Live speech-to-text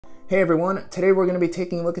Hey everyone, today we're going to be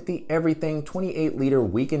taking a look at the Everything 28-liter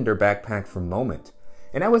Weekender backpack from Moment.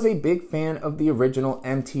 And I was a big fan of the original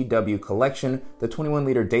MTW collection. The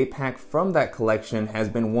 21-liter day pack from that collection has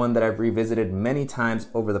been one that I've revisited many times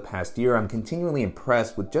over the past year. I'm continually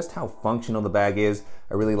impressed with just how functional the bag is.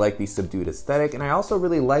 I really like the subdued aesthetic, and I also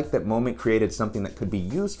really like that Moment created something that could be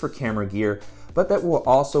used for camera gear, but that will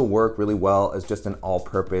also work really well as just an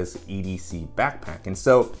all-purpose EDC backpack. And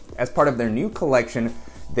so, as part of their new collection,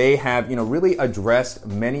 they have, really addressed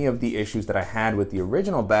many of the issues that I had with the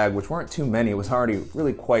original bag, which weren't too many. It was already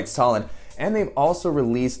really quite solid. And they've also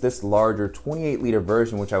released this larger 28-liter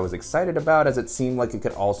version, which I was excited about as it seemed like it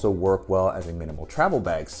could also work well as a minimal travel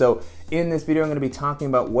bag. So in this video, I'm going to be talking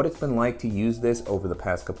about what it's been like to use this over the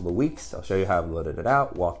past couple of weeks. I'll show you how I've loaded it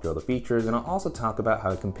out, walk through all the features, and I'll also talk about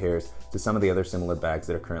how it compares to some of the other similar bags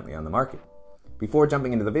that are currently on the market. Before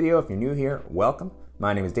jumping into the video, if you're new here, welcome.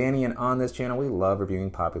 My name is Danny, and on this channel, we love reviewing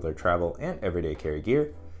popular travel and everyday carry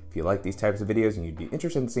gear. If you like these types of videos and you'd be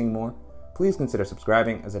interested in seeing more, please consider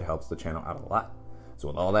subscribing as it helps the channel out a lot. So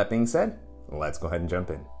with all that being said, let's go ahead and jump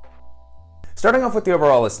in. Starting off with the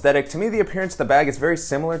overall aesthetic, to me the appearance of the bag is very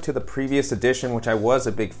similar to the previous edition, which I was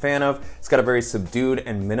a big fan of. It's got a very subdued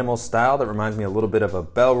and minimal style that reminds me a little bit of a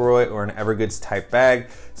Bellroy or an Evergoods type bag.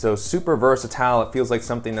 So super versatile. It feels like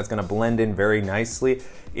something that's going to blend in very nicely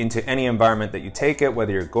into any environment that you take it,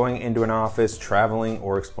 whether you're going into an office, traveling,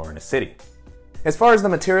 or exploring a city. As far as the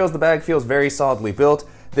materials, the bag feels very solidly built.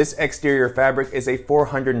 This exterior fabric is a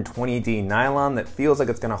 420D nylon that feels like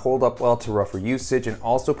it's going to hold up well to rougher usage and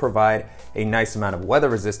also provide a nice amount of weather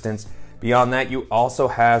resistance. Beyond that, you also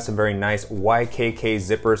have some very nice YKK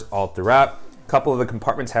zippers all throughout. A couple of the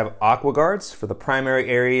compartments have aqua guards for the primary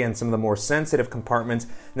area and some of the more sensitive compartments.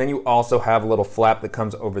 And then you also have a little flap that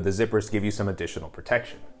comes over the zippers to give you some additional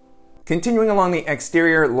protection. Continuing along the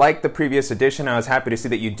exterior, like the previous edition, I was happy to see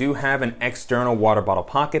that you do have an external water bottle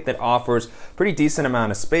pocket that offers a pretty decent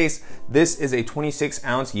amount of space. This is a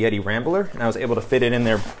 26-ounce Yeti Rambler, and I was able to fit it in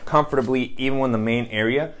there comfortably even when the main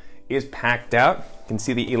area is packed out. You can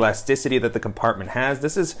see the elasticity that the compartment has.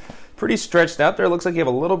 This is pretty stretched out there. It looks like you have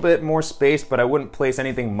a little bit more space, but I wouldn't place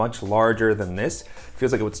anything much larger than this. It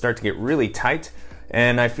feels like it would start to get really tight,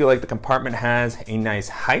 and I feel like the compartment has a nice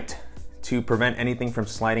height to prevent anything from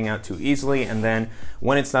sliding out too easily. And then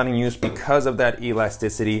when it's not in use, because of that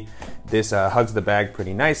elasticity, this hugs the bag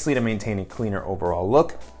pretty nicely to maintain a cleaner overall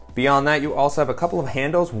look. Beyond that, you also have a couple of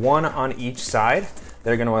handles, one on each side,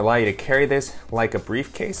 that are going to allow you to carry this like a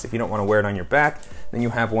briefcase if you don't want to wear it on your back. Then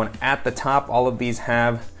you have one at the top. All of these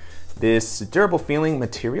have this durable feeling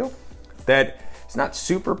material that is not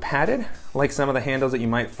super padded like some of the handles that you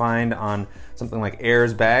might find on something like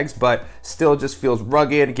Air's bags, but still just feels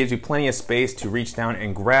rugged. It gives you plenty of space to reach down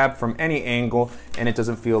and grab from any angle, and it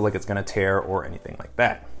doesn't feel like it's going to tear or anything like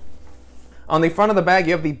that. On the front of the bag,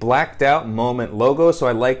 you have the blacked out Moment logo, so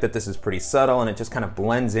I like that this is pretty subtle and it just kind of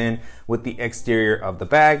blends in with the exterior of the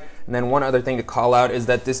bag. And then one other thing to call out is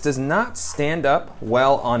that this does not stand up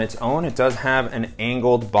well on its own. It does have an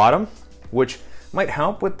angled bottom, which might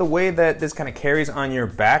help with the way that this kind of carries on your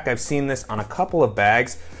back. I've seen this on a couple of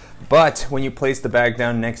bags, but when you place the bag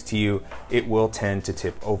down next to you, it will tend to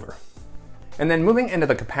tip over. And then moving into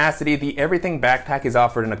the capacity, the Everything backpack is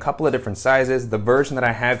offered in a couple of different sizes. The version that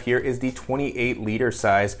I have here is the 28-liter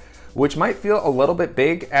size, which might feel a little bit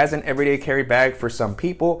big as an everyday carry bag for some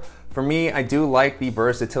people. For me, I do like the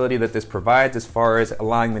versatility that this provides as far as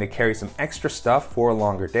allowing me to carry some extra stuff for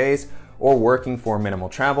longer days or working for minimal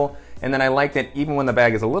travel. And then I like that even when the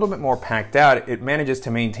bag is a little bit more packed out, it manages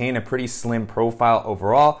to maintain a pretty slim profile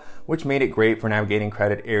overall, which made it great for navigating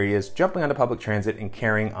crowded areas, jumping onto public transit, and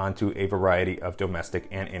carrying onto a variety of domestic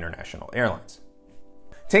and international airlines.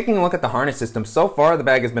 Taking a look at the harness system, so far the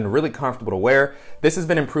bag has been really comfortable to wear. This has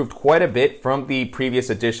been improved quite a bit from the previous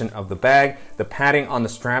edition of the bag. The padding on the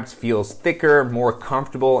straps feels thicker, more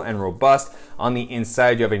comfortable and robust. On the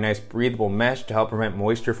inside, you have a nice breathable mesh to help prevent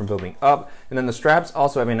moisture from building up. And then the straps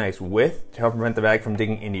also have a nice width to help prevent the bag from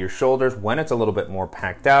digging into your shoulders when it's a little bit more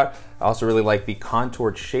packed out. I also really like the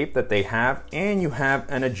contoured shape that they have, and you have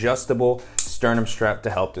an adjustable sternum strap to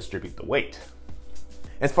help distribute the weight.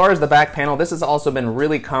 As far as the back panel, this has also been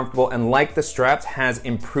really comfortable, and like the straps, has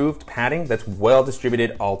improved padding that's well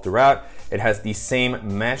distributed all throughout. It has the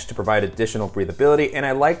same mesh to provide additional breathability, and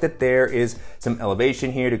I like that there is some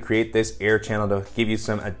elevation here to create this air channel to give you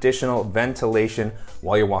some additional ventilation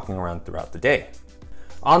while you're walking around throughout the day.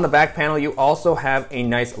 On the back panel, you also have a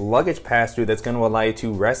nice luggage pass-through that's going to allow you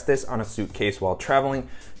to rest this on a suitcase while traveling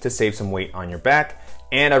to save some weight on your back.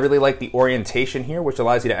 And I really like the orientation here, which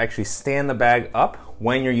allows you to actually stand the bag up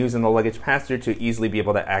when you're using the luggage pass-through to easily be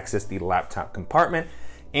able to access the laptop compartment.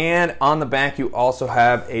 And on the back, you also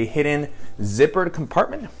have a hidden zippered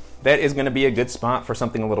compartment. That is going to be a good spot for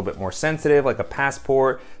something a little bit more sensitive, like a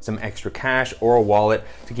passport, some extra cash, or a wallet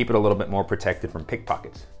to keep it a little bit more protected from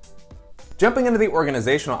pickpockets. Jumping into the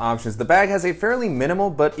organizational options, the bag has a fairly minimal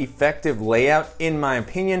but effective layout in my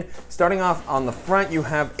opinion. Starting off on the front, you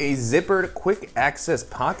have a zippered quick access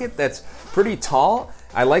pocket that's pretty tall.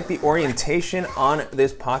 I like the orientation on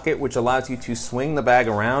this pocket, which allows you to swing the bag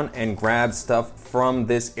around and grab stuff from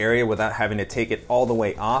this area without having to take it all the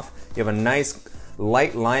way off. You have a nice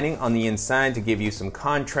light lining on the inside to give you some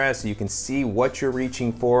contrast so you can see what you're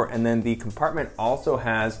reaching for. And then the compartment also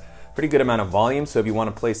has pretty good amount of volume, so if you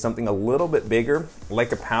want to place something a little bit bigger, like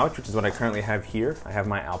a pouch, which is what I currently have here. I have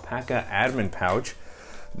my alpaca admin pouch.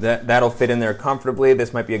 That'll fit in there comfortably.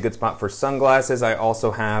 This might be a good spot for sunglasses. I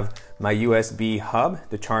also have my USB hub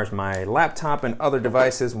to charge my laptop and other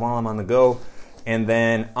devices while I'm on the go. And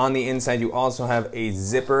then on the inside, you also have a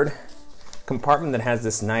zippered compartment that has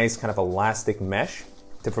this nice kind of elastic mesh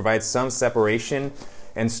to provide some separation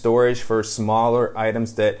and storage for smaller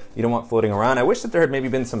items that you don't want floating around. I wish that there had maybe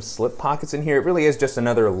been some slip pockets in here. It really is just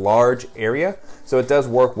another large area. So it does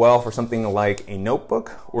work well for something like a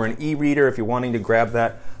notebook or an e-reader if you're wanting to grab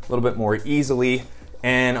that a little bit more easily.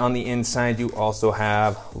 And on the inside, you also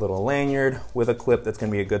have a little lanyard with a clip that's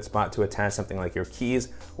gonna be a good spot to attach something like your keys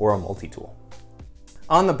or a multi-tool.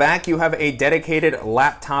 On the back, you have a dedicated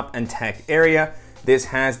laptop and tech area. This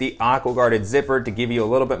has the aqua guarded zipper to give you a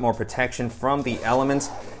little bit more protection from the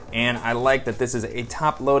elements. And I like that this is a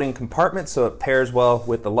top loading compartment, so it pairs well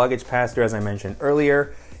with the luggage pass-through as I mentioned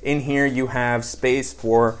earlier. In here you have space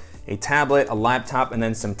for a tablet, a laptop, and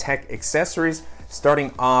then some tech accessories.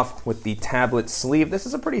 Starting off with the tablet sleeve. This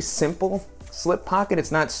is a pretty simple slip pocket.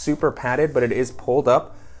 It's not super padded, but it is pulled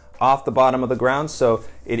up off the bottom of the ground, so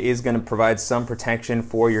it is going to provide some protection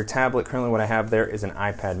for your tablet. Currently what I have there is an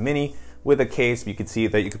iPad mini with a case. You can see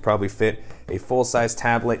that you could probably fit a full-size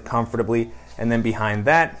tablet comfortably. And then behind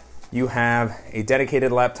that, you have a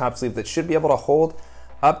dedicated laptop sleeve that should be able to hold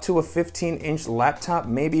up to a 15-inch laptop,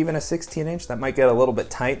 maybe even a 16-inch. That might get a little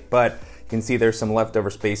bit tight, but you can see there's some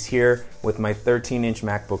leftover space here with my 13-inch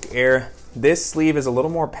MacBook Air. This sleeve is a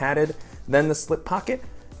little more padded than the slip pocket.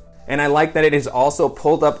 And I like that it is also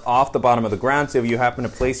pulled up off the bottom of the ground, so if you happen to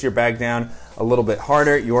place your bag down a little bit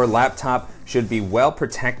harder, your laptop should be well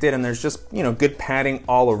protected, and there's just, good padding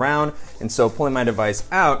all around. And so pulling my device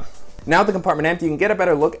out, now with the compartment empty, you can get a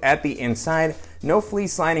better look at the inside. No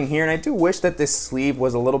fleece lining here, and I do wish that this sleeve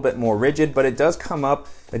was a little bit more rigid, but it does come up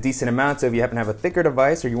a decent amount, so if you happen to have a thicker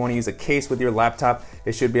device or you want to use a case with your laptop,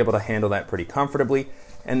 it should be able to handle that pretty comfortably.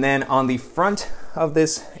 And then on the front of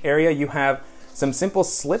this area, you have some simple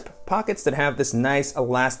slip pockets that have this nice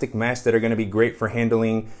elastic mesh that are going to be great for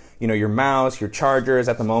handling your mouse, your chargers.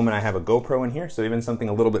 At the moment I have a GoPro in here, so even something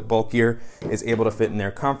a little bit bulkier is able to fit in there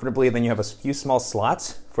comfortably. Then you have a few small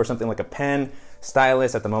slots for something like a pen,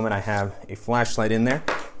 stylus. At the moment I have a flashlight in there,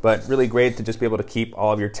 but really great to just be able to keep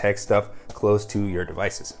all of your tech stuff close to your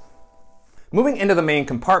devices. Moving into the main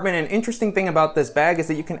compartment, an interesting thing about this bag is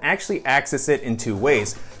that you can actually access it in two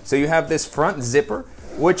ways. So you have this front zipper,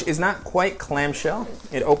 which is not quite clamshell.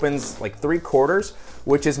 It opens like 3/4,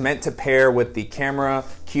 which is meant to pair with the camera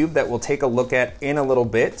cube that we'll take a look at in a little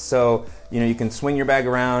bit. So, you can swing your bag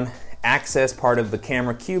around, access part of the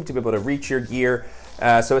camera cube to be able to reach your gear.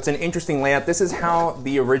 So it's an interesting layout. This is how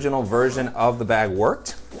the original version of the bag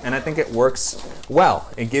worked, and I think it works well.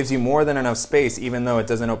 It gives you more than enough space, even though it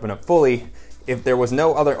doesn't open up fully. If there was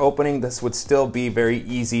no other opening, this would still be very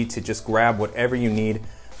easy to just grab whatever you need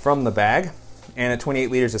from the bag. And at 28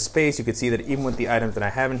 liters of space, you can see that even with the items that I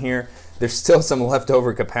have in here, there's still some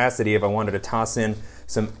leftover capacity if I wanted to toss in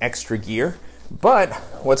some extra gear. But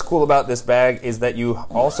what's cool about this bag is that you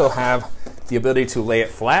also have the ability to lay it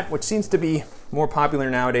flat, which seems to be more popular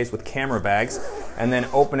nowadays with camera bags, and then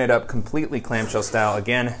open it up completely clamshell style.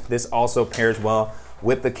 Again, this also pairs well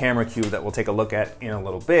with the camera cube that we'll take a look at in a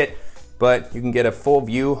little bit. But you can get a full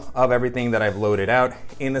view of everything that I've loaded out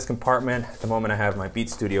in this compartment. At the moment I have my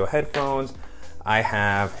Beats Studio headphones, I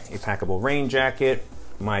have a packable rain jacket,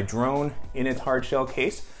 my drone in its hard shell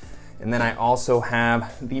case, and then I also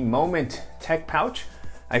have the Moment tech pouch.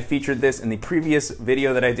 I featured this in the previous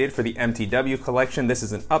video that I did for the MTW collection. This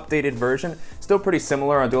is an updated version, still pretty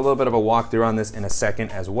similar. I'll do a little bit of a walkthrough on this in a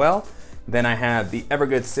second as well. Then I have the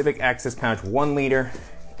Evergoods Civic Access pouch 1 liter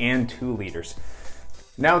and 2 liters.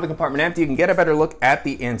 Now with the compartment empty, you can get a better look at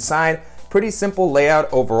the inside. Pretty simple layout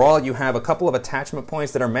overall. You have a couple of attachment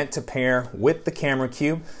points that are meant to pair with the camera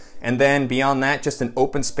cube. And then beyond that, just an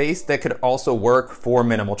open space that could also work for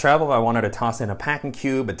minimal travel. If I wanted to toss in a packing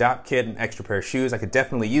cube, a dock kit, an extra pair of shoes, I could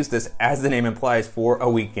definitely use this, as the name implies, for a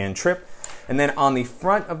weekend trip. And then on the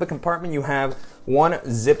front of the compartment, you have one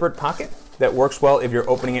zippered pocket that works well if you're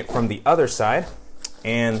opening it from the other side.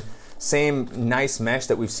 And same nice mesh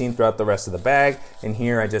that we've seen throughout the rest of the bag. And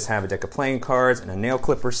here I just have a deck of playing cards and a nail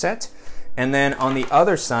clipper set. And then on the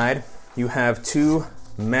other side, you have two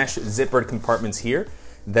mesh zippered compartments here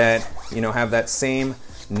that, you know, have that same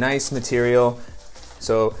nice material.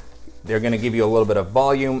 So they're gonna give you a little bit of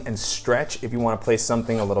volume and stretch if you wanna place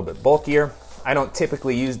something a little bit bulkier. I don't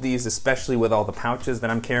typically use these, especially with all the pouches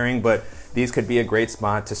that I'm carrying, but these could be a great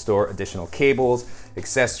spot to store additional cables,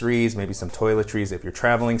 accessories, maybe some toiletries if you're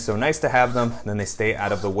traveling. So nice to have them, and then they stay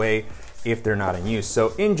out of the way if they're not in use.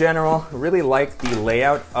 So in general, I really like the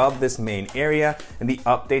layout of this main area and the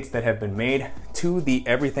updates that have been made to the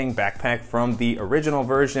Everything backpack from the original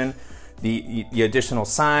version, the additional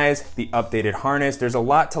size, the updated harness. There's a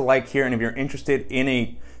lot to like here, and if you're interested in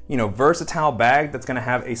a versatile bag that's gonna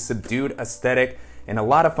have a subdued aesthetic and a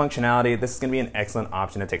lot of functionality, this is gonna be an excellent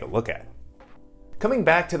option to take a look at. Coming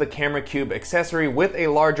back to the camera cube accessory, with a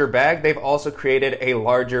larger bag, they've also created a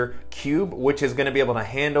larger cube, which is gonna be able to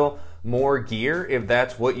handle more gear if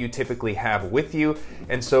that's what you typically have with you.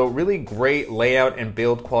 And so really great layout and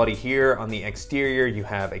build quality here. On the exterior, you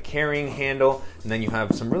have a carrying handle, and then you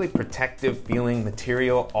have some really protective feeling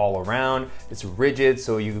material all around. It's rigid,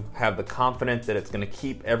 so you have the confidence that it's gonna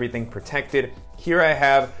keep everything protected. Here I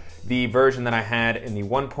have the version that I had in the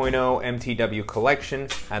 1.0 MTW collection.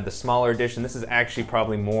 I had the smaller edition. This is actually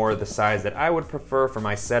probably more the size that I would prefer for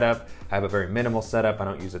my setup. I have a very minimal setup. I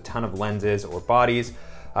don't use a ton of lenses or bodies,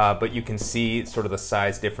 but you can see sort of the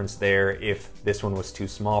size difference there if this one was too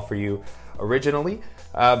small for you originally.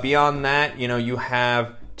 Beyond that, you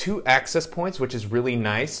have two access points, which is really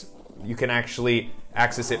nice. You can actually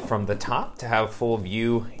access it from the top to have full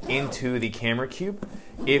view into the camera cube.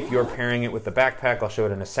 If you're pairing it with the backpack, I'll show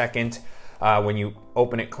it in a second. When you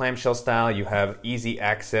open it clamshell style, you have easy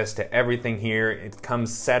access to everything here. It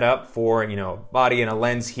comes set up for, body and a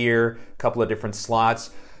lens here, a couple of different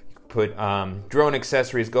slots. You can put drone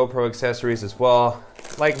accessories, GoPro accessories as well.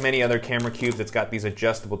 Like many other camera cubes, it's got these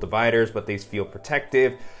adjustable dividers, but these feel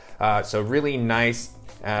protective. So really nice.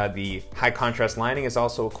 The high contrast lining is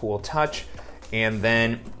also a cool touch. And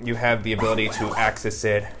then you have the ability to access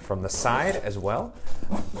it from the side as well.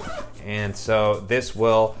 And so this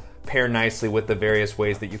will pair nicely with the various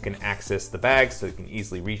ways that you can access the bag, so you can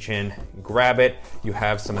easily reach in, grab it. You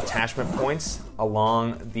have some attachment points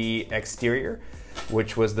along the exterior,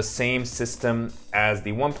 which was the same system as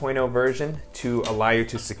the 1.0 version to allow you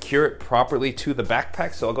to secure it properly to the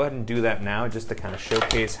backpack. So I'll go ahead and do that now just to kind of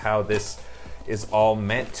showcase how this is all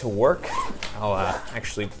meant to work. I'll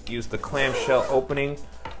actually use the clamshell opening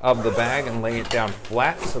of the bag and lay it down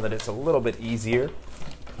flat so that it's a little bit easier.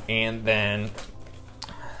 And then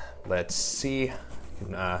let's see,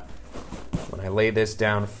 when I lay this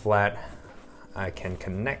down flat, I can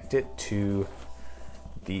connect it to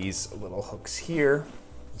these little hooks here.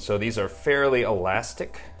 So these are fairly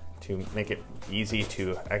elastic to make it easy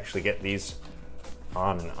to actually get these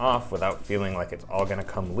on and off without feeling like it's all gonna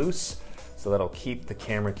come loose. So that'll keep the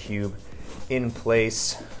camera cube in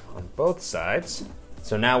place on both sides.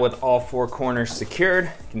 So now with all four corners secured,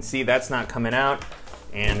 you can see that's not coming out.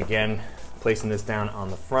 And again, placing this down on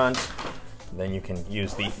the front, then you can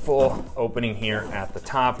use the full opening here at the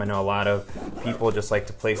top. I know a lot of people just like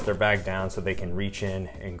to place their bag down so they can reach in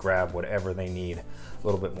and grab whatever they need a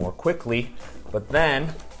little bit more quickly. But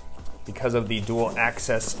then, because of the dual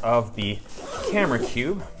access of the camera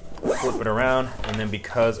cube, flip it around, and then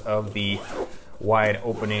because of the wide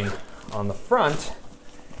opening on the front,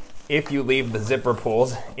 if you leave the zipper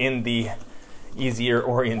pulls in the easier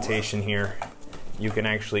orientation here, you can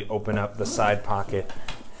actually open up the side pocket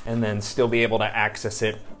and then still be able to access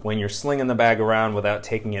it when you're slinging the bag around without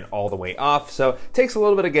taking it all the way off. So it takes a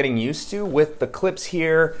little bit of getting used to with the clips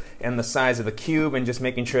here and the size of the cube, and just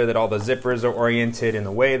making sure that all the zippers are oriented in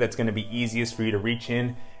the way that's going to be easiest for you to reach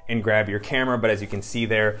in and grab your camera. But as you can see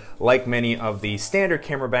there, like many of the standard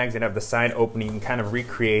camera bags that have the side opening, you can kind of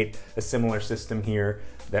recreate a similar system here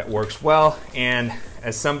that works well. And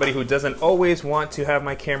as somebody who doesn't always want to have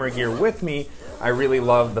my camera gear with me, I really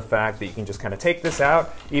love the fact that you can just kind of take this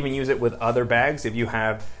out, even use it with other bags if you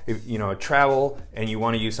have, a travel and you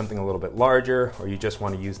want to use something a little bit larger, or you just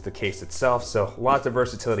want to use the case itself. So lots of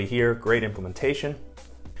versatility here, great implementation.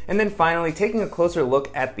 And then finally, taking a closer look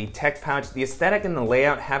at the tech pouch, the aesthetic and the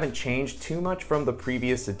layout haven't changed too much from the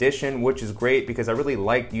previous edition, which is great because I really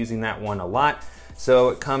liked using that one a lot. So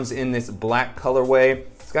it comes in this black colorway.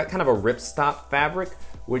 It's got kind of a ripstop fabric,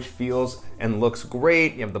 which feels and looks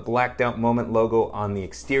great. You have the blacked out Moment logo on the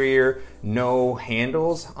exterior, no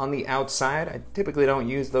handles on the outside. I typically don't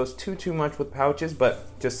use those too much with pouches,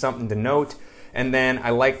 but just something to note. And then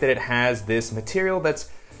I like that it has this material that's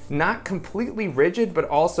not completely rigid, but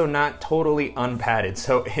also not totally unpadded.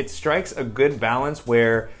 So it strikes a good balance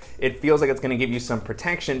where it feels like it's gonna give you some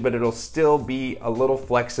protection, but it'll still be a little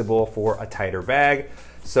flexible for a tighter bag.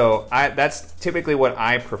 So that's typically what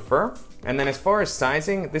I prefer. And then as far as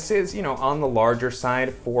sizing, this is, you know, on the larger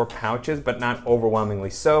side for pouches, but not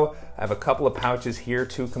overwhelmingly so. I have a couple of pouches here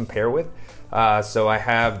to compare with. So I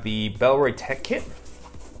have the Bellroy Tech Kit.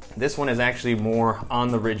 This one is actually more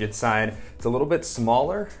on the rigid side. It's a little bit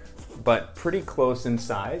smaller, but pretty close in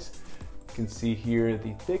size. You can see here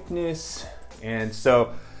the thickness. And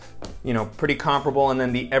so, you know, pretty comparable. And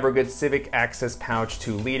then the Evergoods Civic Access Pouch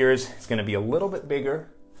 2 liters. It's gonna be a little bit bigger.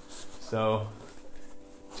 So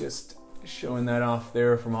just showing that off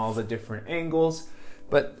there from all the different angles.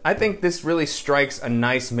 But I think this really strikes a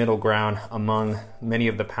nice middle ground among many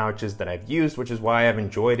of the pouches that I've used, which is why I've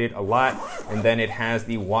enjoyed it a lot. And then it has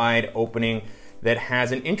the wide opening that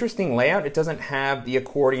has an interesting layout. It doesn't have the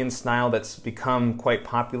accordion style that's become quite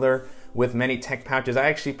popular with many tech pouches. I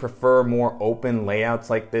actually prefer more open layouts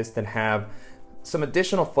like this that have some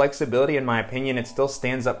additional flexibility. In my opinion, it still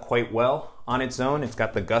stands up quite well on its own. It's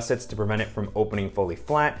got the gussets to prevent it from opening fully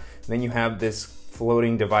flat. Then you have this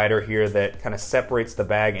floating divider here that kind of separates the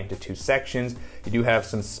bag into two sections. You do have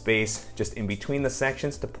some space just in between the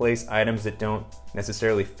sections to place items that don't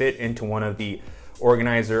necessarily fit into one of the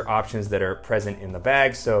organizer options that are present in the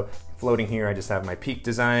bag. So floating here, I just have my Peak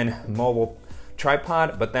Design mobile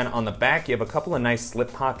tripod, but then on the back, you have a couple of nice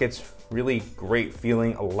slip pockets, really great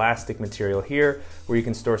feeling elastic material here where you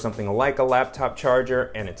can store something like a laptop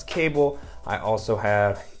charger and its cable. I also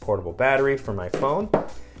have a portable battery for my phone.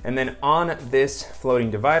 And then on this floating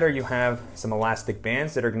divider, you have some elastic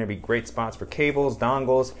bands that are gonna be great spots for cables,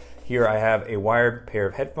 dongles. Here I have a wired pair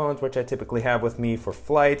of headphones, which I typically have with me for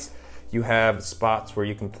flights. You have spots where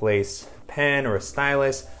you can place a pen or a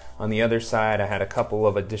stylus. On the other side, I had a couple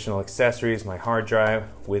of additional accessories, my hard drive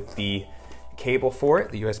with the cable for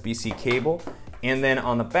it, the USB-C cable. And then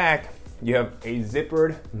on the back, you have a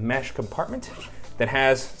zippered mesh compartment that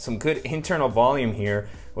has some good internal volume here.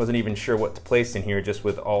 Wasn't even sure what to place in here just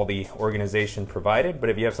with all the organization provided. But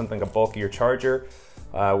if you have something like a bulkier charger,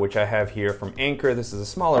 which I have here from Anker, this is a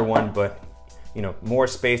smaller one, but you know, more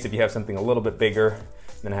space if you have something a little bit bigger.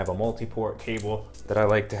 Then I have a multi-port cable that I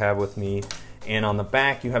like to have with me. And on the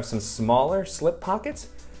back, you have some smaller slip pockets,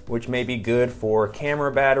 which may be good for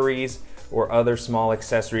camera batteries or other small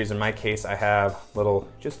accessories. In my case, I have little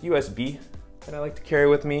just USB that I like to carry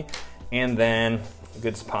with me. And then a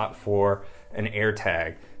good spot for an air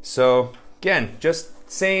tag. So again,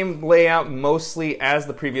 just same layout mostly as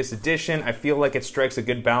the previous edition. I feel like it strikes a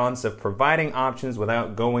good balance of providing options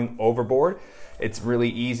without going overboard. It's really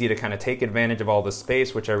easy to kind of take advantage of all the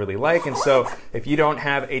space, which I really like. And so if you don't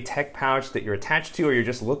have a tech pouch that you're attached to, or you're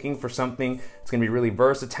just looking for something that's gonna be really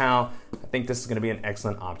versatile, I think this is gonna be an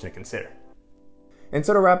excellent option to consider. And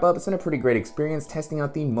so to wrap up, it's been a pretty great experience testing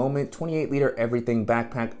out the Moment 28-liter Everything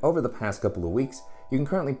backpack over the past couple of weeks. You can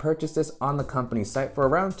currently purchase this on the company's site for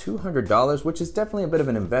around $200, which is definitely a bit of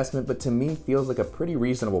an investment, but to me feels like a pretty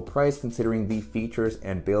reasonable price considering the features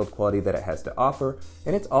and build quality that it has to offer,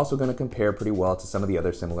 and it's also going to compare pretty well to some of the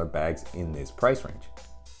other similar bags in this price range.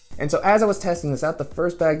 And so as I was testing this out, the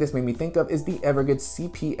first bag this made me think of is the Evergoods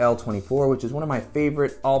CPL24, which is one of my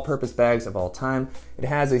favorite all-purpose bags of all time. It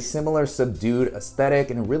has a similar subdued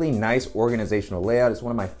aesthetic and a really nice organizational layout. It's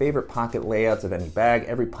one of my favorite pocket layouts of any bag.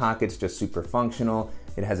 Every pocket's just super functional.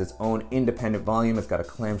 It has its own independent volume. It's got a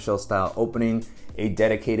clamshell style opening, a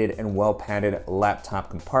dedicated and well-padded laptop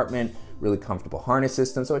compartment, really comfortable harness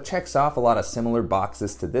system. So it checks off a lot of similar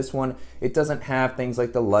boxes to this one. It doesn't have things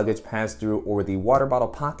like the luggage pass-through or the water bottle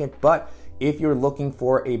pocket, but if you're looking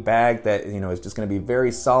for a bag that is just gonna be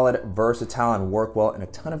very solid, versatile, and work well in a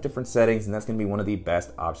ton of different settings, and that's gonna be one of the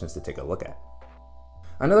best options to take a look at.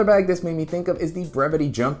 Another bag this made me think of is the Brevity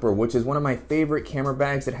Jumper, which is one of my favorite camera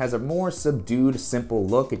bags. It has a more subdued, simple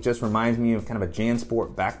look. It just reminds me of kind of a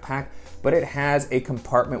JanSport backpack, but it has a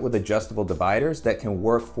compartment with adjustable dividers that can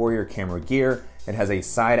work for your camera gear. It has a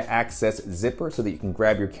side access zipper so that you can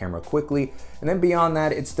grab your camera quickly. And then beyond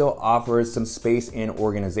that, it still offers some space and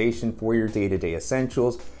organization for your day-to-day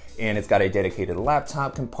essentials. And it's got a dedicated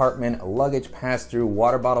laptop compartment, a luggage pass-through,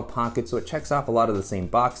 water bottle pocket, so it checks off a lot of the same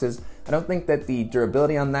boxes. I don't think that the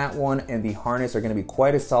durability on that one and the harness are gonna be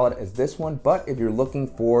quite as solid as this one, but if you're looking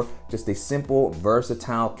for just a simple,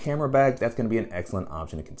 versatile camera bag, that's gonna be an excellent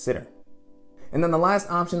option to consider. And then the last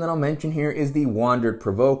option that I'll mention here is the Wandered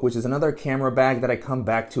Provoke, which is another camera bag that I come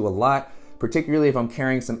back to a lot, particularly if I'm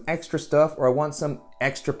carrying some extra stuff or I want some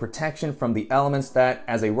extra protection from the elements. That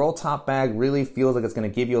as a roll top bag really feels like it's going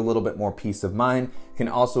to give you a little bit more peace of mind. It can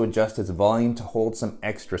also adjust its volume to hold some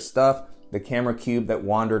extra stuff. The camera cube that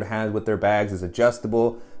Wandered has with their bags is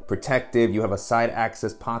adjustable, protective. You have a side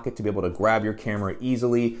access pocket to be able to grab your camera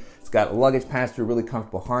easily. It's got a luggage pass-through, really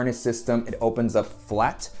comfortable harness system. It opens up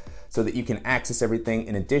flat so that you can access everything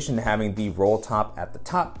in addition to having the roll top at the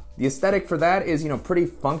top. The aesthetic for that is, pretty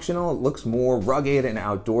functional. It looks more rugged and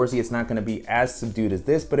outdoorsy. It's not gonna be as subdued as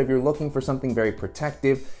this, but if you're looking for something very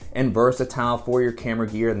protective and versatile for your camera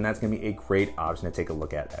gear, then that's gonna be a great option to take a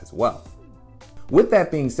look at as well. With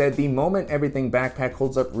that being said, the Moment Everything backpack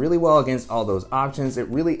holds up really well against all those options. It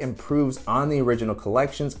really improves on the original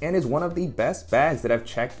collections and is one of the best bags that I've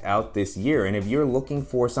checked out this year. And if you're looking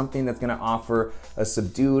for something that's gonna offer a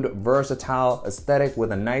subdued, versatile aesthetic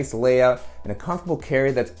with a nice layout and a comfortable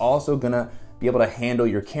carry that's also gonna be able to handle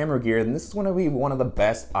your camera gear, then this is gonna be one of the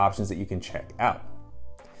best options that you can check out.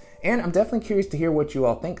 And I'm definitely curious to hear what you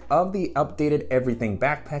all think of the updated Everything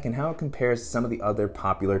backpack and how it compares to some of the other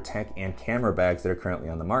popular tech and camera bags that are currently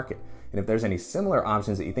on the market. And if there's any similar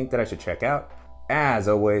options that you think that I should check out, as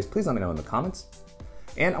always, please let me know in the comments.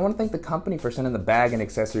 And I want to thank the company for sending the bag and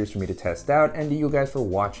accessories for me to test out, and to you guys for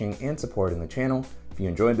watching and supporting the channel. If you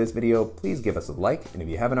enjoyed this video, please give us a like, and if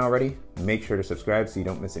you haven't already, make sure to subscribe so you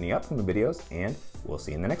don't miss any upcoming videos, and we'll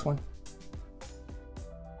see you in the next one.